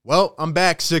Well, I'm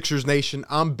back, Sixers Nation.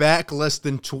 I'm back less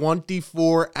than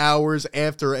 24 hours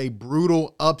after a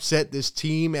brutal upset. This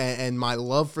team and my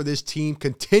love for this team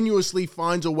continuously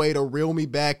finds a way to reel me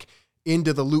back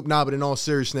into the loop. Now, but in all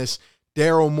seriousness,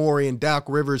 Daryl Morey and Doc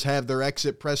Rivers have their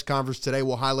exit press conference today.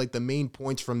 We'll highlight the main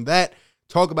points from that,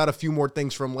 talk about a few more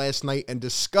things from last night, and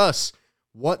discuss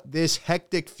what this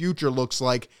hectic future looks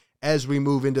like as we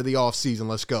move into the offseason.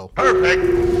 Let's go.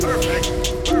 Perfect.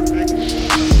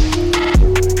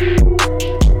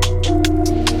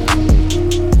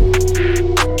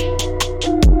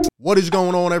 What is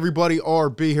going on, everybody?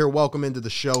 RB here. Welcome into the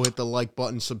show. Hit the like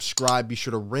button, subscribe. Be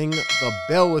sure to ring the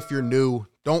bell if you're new.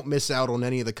 Don't miss out on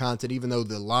any of the content, even though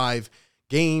the live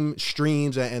game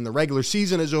streams and the regular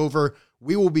season is over.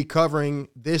 We will be covering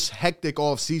this hectic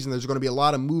offseason. There's going to be a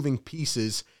lot of moving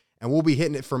pieces, and we'll be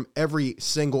hitting it from every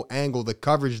single angle, the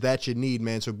coverage that you need,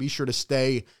 man. So be sure to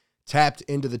stay tapped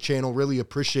into the channel. Really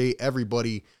appreciate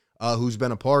everybody who's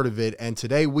been a part of it. And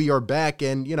today we are back,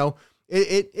 and, you know,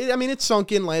 it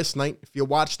sunk in last night. If you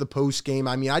watch the post game,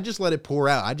 I just let it pour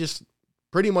out. I just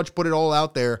pretty much put it all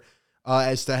out there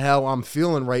as to how I'm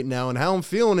feeling right now. And how I'm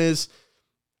feeling is,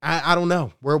 I don't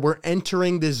know. We're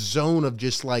entering this zone of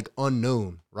just like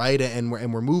unknown, right? And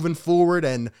we're moving forward,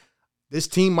 and this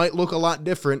team might look a lot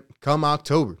different come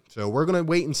October. So we're gonna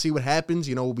wait and see what happens.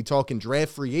 You know, we'll be talking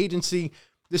draft, free agency.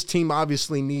 This team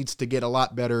obviously needs to get a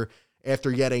lot better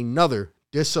after yet another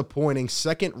disappointing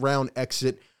second round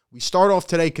exit. We start off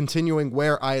today continuing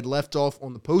where I had left off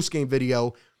on the post-game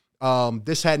video.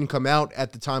 This hadn't come out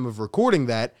at the time of recording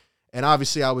that, and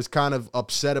obviously I was kind of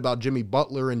upset about Jimmy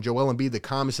Butler and Joel Embiid, the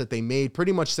comments that they made,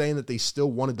 pretty much saying that they still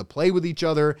wanted to play with each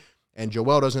other, and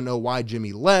Joel doesn't know why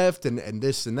Jimmy left, and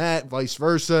this and that, vice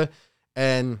versa.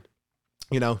 And,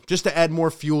 you know, just to add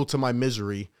more fuel to my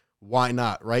misery, why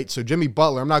not, right? So Jimmy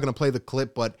Butler, I'm not going to play the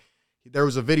clip, but there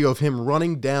was a video of him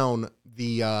running down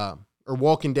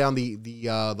walking down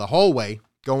the hallway,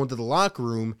 going to the locker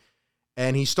room,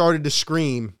 and he started to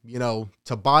scream, you know,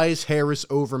 Tobias Harris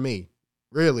over me.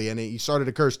 Really, and he started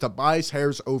to curse, Tobias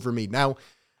Harris over me. Now,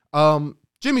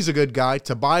 Jimmy's a good guy.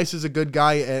 Tobias is a good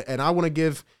guy, and I want to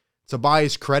give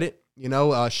Tobias credit. You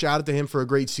know, shout out to him for a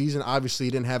great season. Obviously,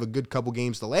 he didn't have a good couple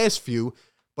games the last few,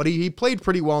 but he played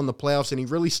pretty well in the playoffs, and he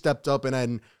really stepped up.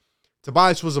 And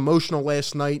Tobias was emotional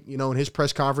last night, you know, in his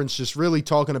press conference, just really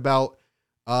talking about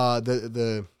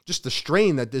the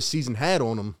strain that this season had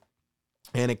on him,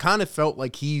 and it kind of felt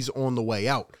like he's on the way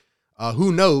out.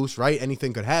 Who knows, right?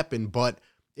 Anything could happen, but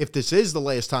if this is the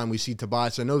last time we see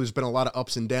Tobias, I know there's been a lot of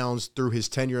ups and downs through his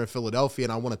tenure in Philadelphia,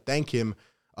 and I want to thank him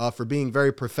for being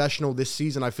very professional this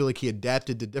season. I feel like he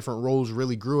adapted to different roles,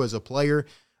 really grew as a player,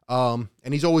 and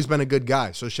he's always been a good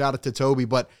guy, so shout out to Toby.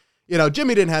 But, you know,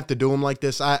 Jimmy didn't have to do him like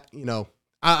this. I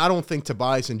don't think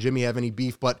Tobias and Jimmy have any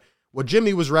beef, but what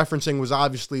Jimmy was referencing was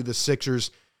obviously the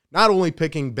Sixers not only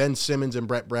picking Ben Simmons and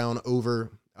Brett Brown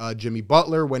over Jimmy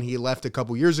Butler when he left a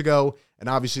couple years ago, and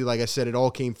obviously, like I said, it all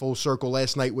came full circle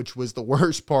last night, which was the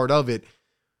worst part of it,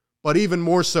 but even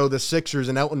more so, the Sixers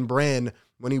and Elton Brand,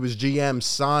 when he was GM,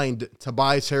 signed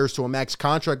Tobias Harris to a max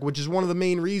contract, which is one of the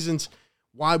main reasons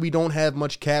why we don't have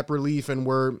much cap relief, and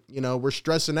we're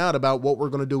stressing out about what we're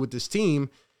going to do with this team.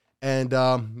 And,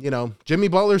 Jimmy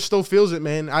Butler still feels it,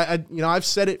 man. I've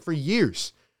said it for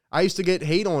years. I used to get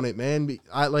hate on it, man.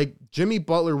 Jimmy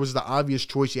Butler was the obvious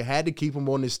choice. You had to keep him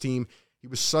on this team. He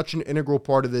was such an integral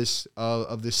part of this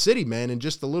city, man, in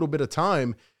just a little bit of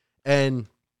time. And,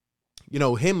 you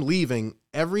know, him leaving,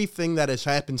 everything that has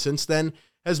happened since then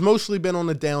has mostly been on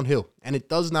the downhill. And it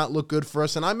does not look good for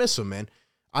us. And I miss him, man.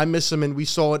 I miss him. And we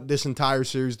saw it this entire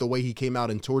series, the way he came out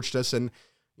and torched us. And,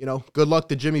 you know, good luck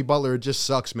to Jimmy Butler. It just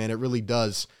sucks, man. It really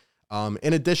does.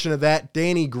 In addition to that,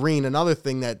 Danny Green, another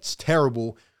thing that's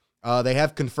terrible, they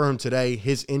have confirmed today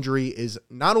his injury is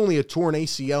not only a torn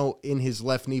ACL in his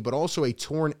left knee, but also a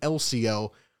torn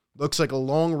LCL. Looks like a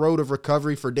long road of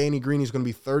recovery for Danny Green. He's going to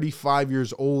be 35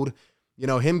 years old. You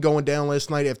know, him going down last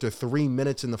night after 3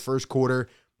 minutes in the first quarter,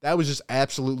 that was just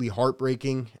absolutely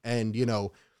heartbreaking. And, you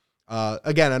know,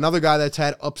 again, another guy that's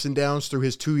had ups and downs through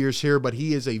his 2 years here, but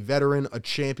he is a veteran, a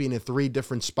champion in 3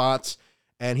 different spots.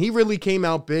 And he really came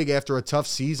out big after a tough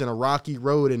season, a rocky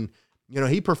road. And, you know,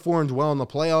 he performed well in the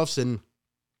playoffs. And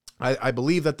I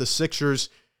believe that the Sixers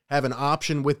have an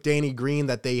option with Danny Green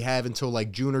that they have until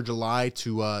like June or July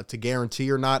to guarantee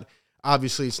or not.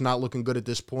 Obviously, it's not looking good at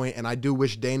this point. And I do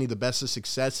wish Danny the best of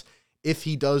success if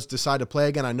he does decide to play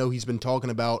again. I know he's been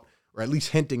talking about, or at least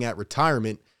hinting at,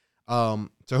 retirement. So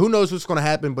who knows what's going to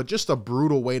happen, but just a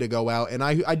brutal way to go out. And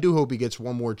I do hope he gets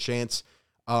one more chance.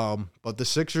 But the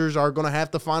Sixers are going to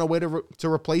have to find a way to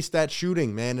replace that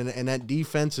shooting, man, and that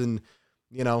defense. And,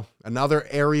 another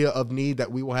area of need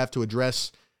that we will have to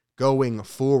address going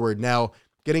forward. Now,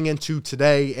 getting into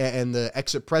today and the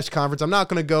exit press conference, I'm not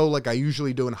going to go like I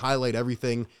usually do and highlight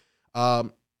everything.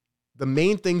 The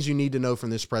main things you need to know from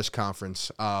this press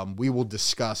conference, we will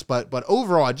discuss. But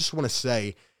overall, I just want to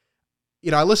say,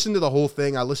 I listened to the whole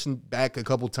thing. I listened back a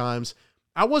couple times.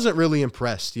 I wasn't really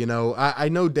impressed. I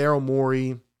know Daryl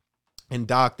Morey and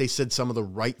Doc, they said some of the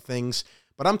right things,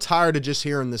 but I'm tired of just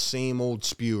hearing the same old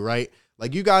spew, right?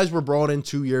 Like, you guys were brought in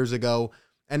 2 years ago,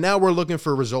 and now we're looking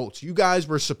for results. You guys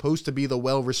were supposed to be the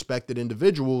well-respected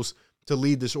individuals to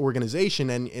lead this organization,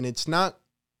 and it's not,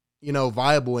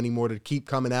 viable anymore to keep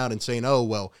coming out and saying, oh,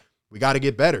 well, we got to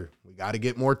get better. We got to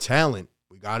get more talent.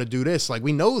 We got to do this. Like,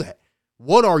 we know that.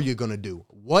 What are you going to do?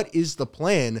 What is the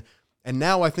plan? And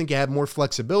now I think you have more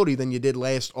flexibility than you did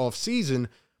last offseason.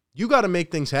 You got to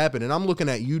make things happen. And I'm looking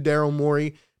at you, Daryl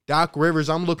Morey. Doc Rivers,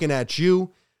 I'm looking at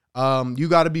you. You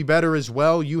got to be better as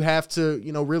well. You have to,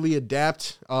 really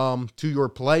adapt to your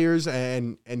players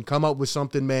and come up with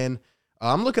something, man.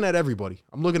 I'm looking at everybody.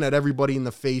 I'm looking at everybody in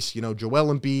the face. Joel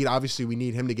Embiid, obviously we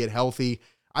need him to get healthy.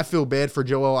 I feel bad for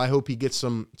Joel. I hope he gets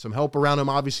some help around him.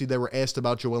 Obviously, they were asked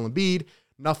about Joel Embiid.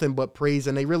 Nothing but praise.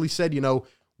 And they really said,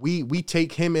 we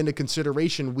take him into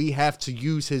consideration. We have to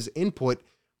use his input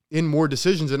in more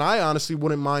decisions. And I honestly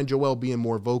wouldn't mind Joel being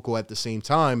more vocal at the same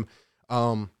time.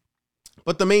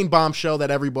 But the main bombshell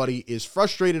that everybody is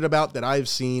frustrated about that I've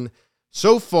seen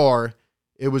so far,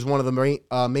 it was one of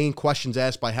the main questions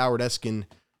asked by Howard Eskin,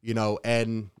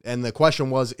 and the question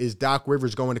was, is Doc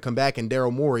Rivers going to come back? And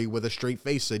Daryl Morey, with a straight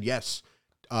face, said yes,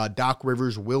 Doc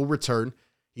Rivers will return.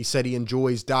 He said he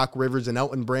enjoys Doc Rivers and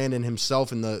Elton Brand and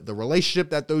himself and the relationship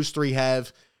that those three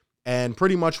have, and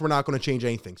pretty much we're not going to change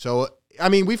anything. So,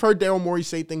 we've heard Daryl Morey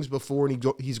say things before, and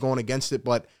he's going against it,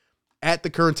 but at the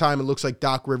current time, it looks like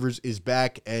Doc Rivers is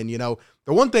back. And, the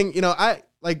one thing, I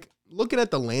like looking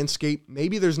at the landscape,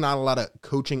 maybe there's not a lot of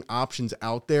coaching options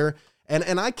out there.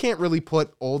 And I can't really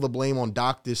put all the blame on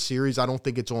Doc this series. I don't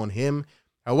think it's on him.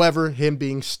 However, him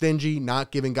being stingy,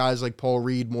 not giving guys like Paul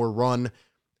Reed more run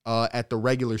at the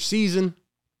regular season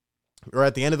or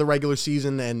at the end of the regular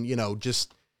season, and,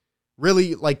 just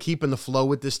really like keeping the flow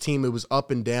with this team. It was up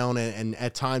and down, and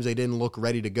at times they didn't look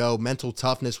ready to go. Mental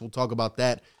toughness, we'll talk about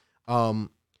that.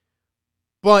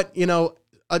 But,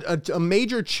 a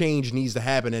major change needs to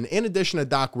happen. And in addition to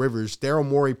Doc Rivers, Daryl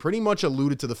Morey pretty much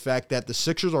alluded to the fact that the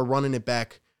Sixers are running it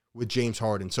back with James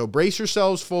Harden. So brace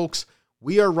yourselves, folks.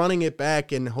 We are running it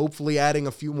back and hopefully adding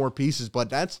a few more pieces, but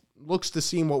that looks to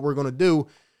seem what we're going to do.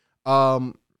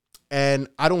 And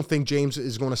I don't think James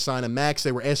is going to sign a max.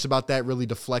 They were asked about that, really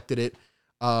deflected it.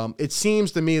 It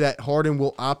seems to me that Harden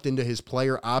will opt into his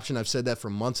player option. I've said that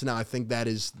for months now. I think that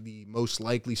is the most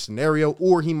likely scenario,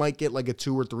 or he might get like a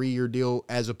 2 or 3 year deal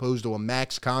as opposed to a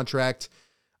max contract.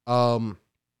 But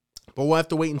we'll have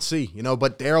to wait and see,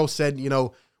 but Daryl said,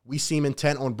 we seem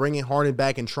intent on bringing Harden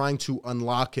back and trying to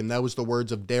unlock him. That was the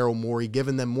words of Daryl Morey,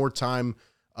 giving them more time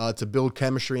to build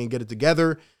chemistry and get it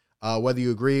together. Whether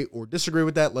you agree or disagree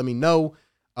with that, let me know.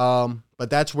 But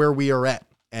that's where we are at.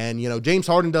 And, James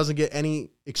Harden doesn't get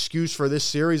any excuse for this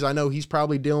series. I know he's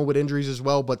probably dealing with injuries as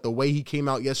well, but the way he came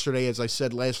out yesterday, as I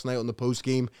said last night on the post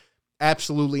game,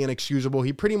 absolutely inexcusable.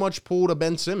 He pretty much pulled a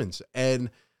Ben Simmons, and,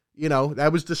 that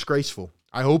was disgraceful.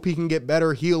 I hope he can get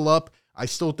better, heal up. I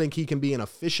still think he can be an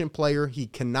efficient player. He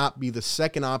cannot be the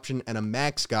second option and a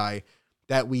max guy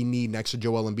that we need next to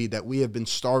Joel Embiid, that we have been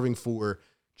starving for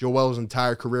Joel's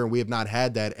entire career, and we have not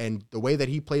had that. And the way that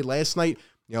he played last night,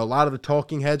 a lot of the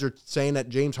talking heads are saying that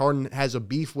James Harden has a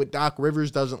beef with Doc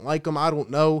Rivers, doesn't like him. I don't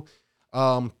know.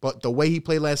 But the way he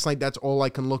played last night, that's all I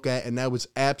can look at, and that was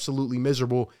absolutely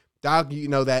miserable. Doc,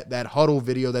 that huddle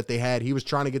video that they had, he was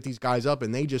trying to get these guys up,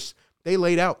 and they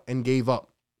laid out and gave up.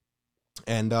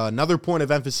 And another point of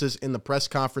emphasis in the press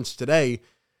conference today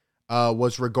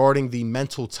was regarding the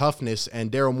mental toughness,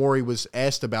 and Daryl Morey was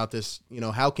asked about this.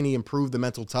 How can he improve the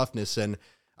mental toughness? And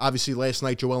obviously, last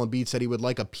night, Joel Embiid said he would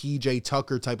like a P.J.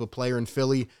 Tucker type of player in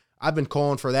Philly. I've been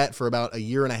calling for that for about a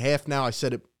year and a half now. I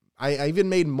said it. I even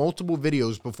made multiple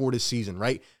videos before this season,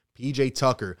 right? P.J.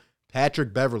 Tucker,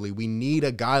 Patrick Beverley. We need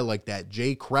a guy like that.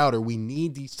 Jay Crowder. We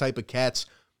need these type of cats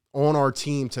on our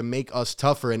team to make us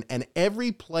tougher. And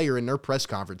every player in their press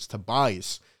conference,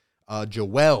 Tobias,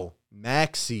 Joel,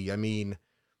 Maxey,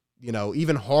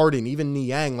 even Harden, even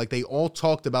Niang, like they all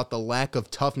talked about the lack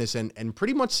of toughness and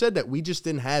pretty much said that we just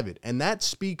didn't have it. And that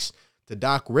speaks to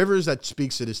Doc Rivers, that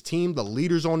speaks to his team, the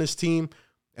leaders on his team,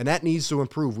 and that needs to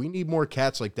improve. We need more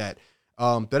cats like that.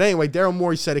 But anyway, Daryl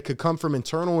Morey said it could come from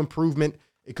internal improvement.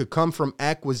 It could come from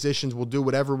acquisitions. We'll do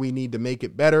whatever we need to make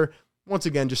it better. once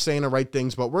again, just saying the right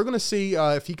things, but we're going to see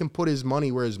if he can put his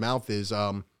money where his mouth is.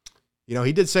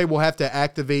 He did say we'll have to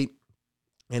activate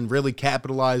and really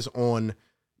capitalize on,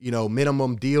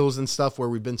 minimum deals and stuff where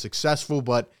we've been successful,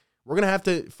 but we're going to have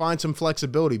to find some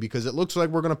flexibility because it looks like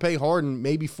we're going to pay Harden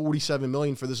maybe $47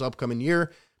 million for this upcoming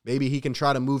year. Maybe he can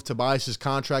try to move Tobias's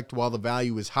contract while the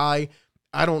value is high.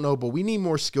 I don't know, but we need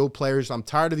more skilled players. I'm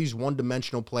tired of these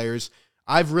one-dimensional players.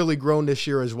 I've really grown this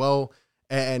year as well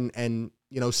and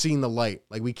seeing the light.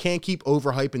 Like, we can't keep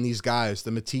overhyping these guys,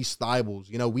 the Matisse Thybulles.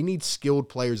 We need skilled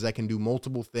players that can do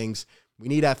multiple things. We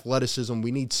need athleticism.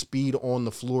 We need speed on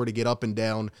the floor to get up and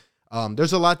down.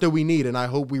 There's a lot that we need, and I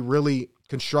hope we really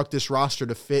construct this roster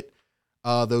to fit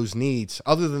those needs.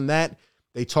 Other than that,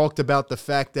 they talked about the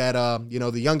fact that,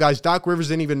 the young guys, Doc Rivers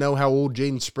didn't even know how old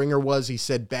Jaden Springer was. He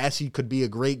said Bassey could be a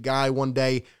great guy one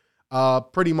day,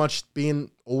 pretty much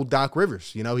being old Doc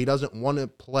Rivers. He doesn't want to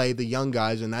play the young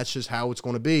guys, and that's just how it's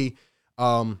going to be.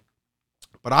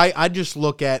 But I just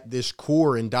look at this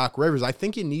core in Doc Rivers. I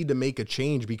think you need to make a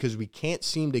change because we can't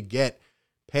seem to get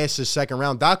past the second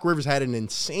round. Doc Rivers had an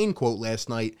insane quote last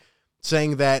night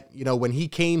saying that, when he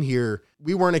came here,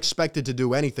 we weren't expected to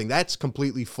do anything. That's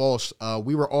completely false.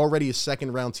 We were already a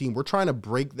second-round team. We're trying to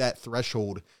break that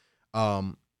threshold.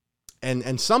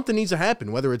 And something needs to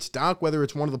happen, whether it's Doc, whether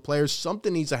it's one of the players,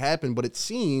 something needs to happen. But it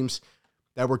seems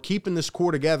that we're keeping this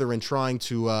core together and trying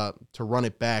to run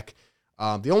it back.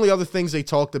 The only other things they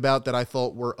talked about that I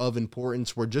thought were of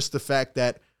importance were just the fact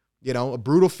that, a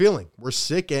brutal feeling. We're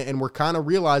sick and we're kind of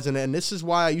realizing it. And this is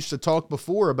why I used to talk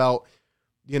before about,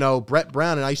 Brett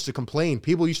Brown, and I used to complain.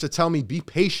 People used to tell me, be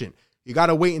patient. You got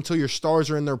to wait until your stars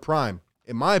are in their prime.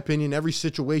 In my opinion, every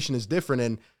situation is different.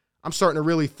 And I'm starting to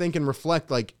really think and reflect,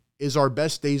 like, is our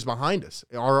best days behind us?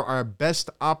 Are our best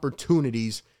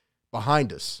opportunities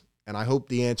behind us? And I hope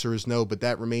the answer is no, but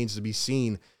that remains to be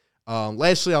seen.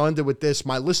 Lastly, I'll end it with this.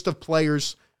 My list of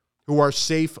players who are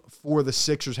safe for the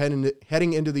Sixers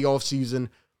heading into the offseason: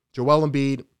 Joel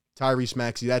Embiid, Tyrese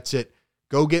Maxey. That's it.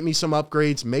 Go get me some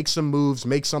upgrades, make some moves,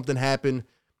 make something happen,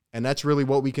 and that's really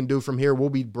what we can do from here. We'll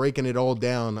be breaking it all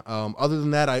down. Other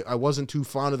than that, I wasn't too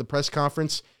fond of the press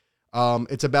conference.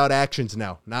 It's about actions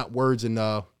now, not words, and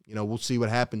we'll see what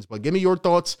happens. But give me your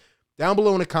thoughts down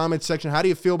below in the comments section. How do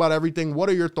you feel about everything? What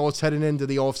are your thoughts heading into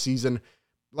the offseason?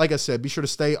 Like I said, be sure to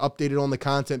stay updated on the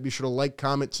content. Be sure to like,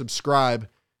 comment, subscribe.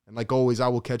 And like always, I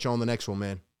will catch you on the next one,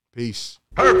 man. Peace.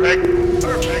 Perfect.